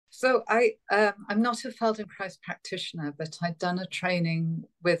So I'm not a Feldenkrais practitioner, but I'd done a training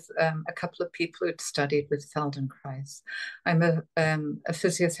with a couple of people who'd studied with Feldenkrais. I'm a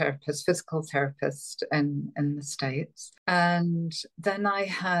physiotherapist, physical therapist in the States. And then I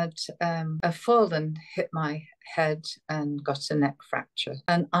had a fall and hit my head and got a neck fracture.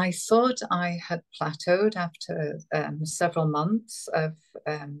 And I thought I had plateaued after several months of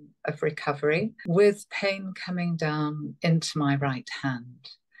recovery, with pain coming down into my right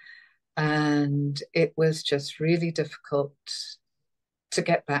hand. And it was just really difficult to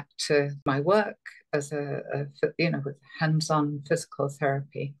get back to my work as with hands-on physical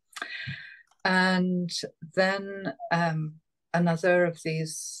therapy. And then another of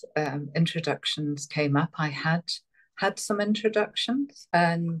these introductions came up. I had some introductions,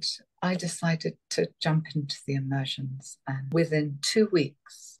 and I decided to jump into the immersions. And within 2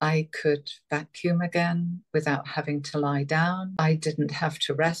 weeks, I could vacuum again without having to lie down. I didn't have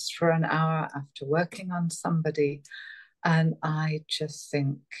to rest for an hour after working on somebody. And I just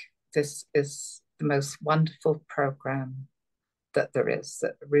think this is the most wonderful program that there is.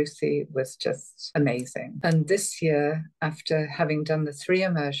 That Ruthie was just amazing. And this year, after having done the 3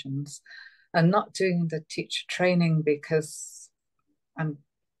 immersions and not doing the teacher training because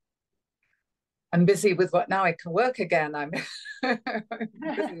I'm busy with what now I can work again.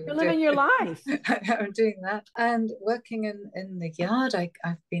 You're living your life. I'm doing that. And working in the yard,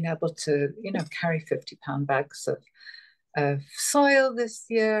 I've been able to, carry 50-pound bags of soil this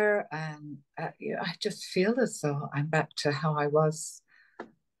year. And I just feel as though I'm back to how I was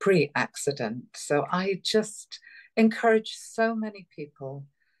pre-accident. So I just encourage so many people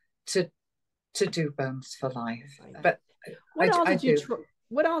to do Bones for Life. But what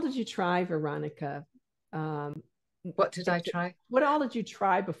all did you try, Veronica? What did I try? What all did you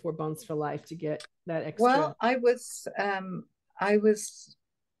try before Bones for Life to get that extra? Well, I was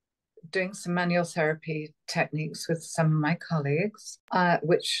doing some manual therapy techniques with some of my colleagues,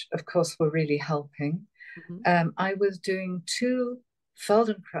 which of course were really helping. Mm-hmm. I was doing 2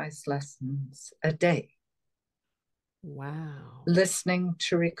 Feldenkrais lessons a day. Wow. Listening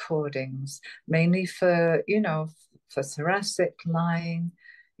to recordings, mainly for thoracic lying.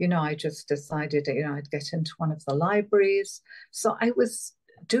 I just decided, I'd get into one of the libraries. So I was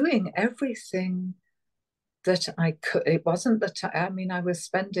doing everything that I could. It wasn't that, I was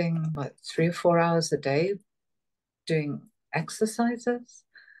spending 3 or 4 hours a day doing exercises.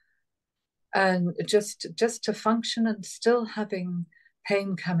 And just to function, and still having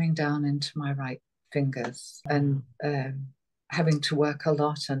pain coming down into my right fingers, and having to work a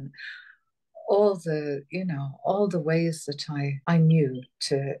lot, and all the ways that I knew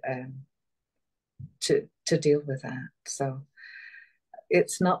to deal with that. So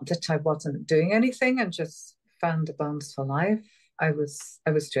it's not that I wasn't doing anything and just found the Bones for Life. I was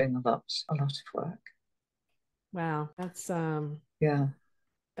doing a lot of work. Wow, that's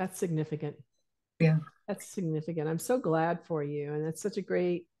that's significant. Yeah, that's significant. I'm so glad for you, and that's such a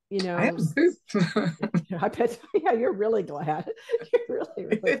great, I am. I bet. Yeah, you're really glad. You're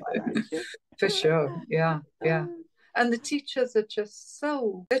really glad, aren't you? For sure. Yeah. And the teachers are just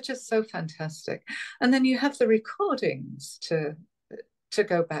so fantastic. And then you have the recordings to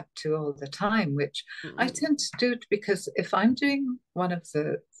go back to all the time, which I tend to do, because if I'm doing one of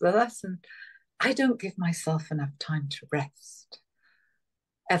the lessons, I don't give myself enough time to rest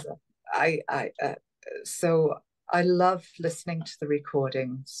ever. So I love listening to the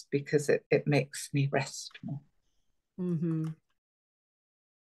recordings because it makes me rest more. Mm-hmm.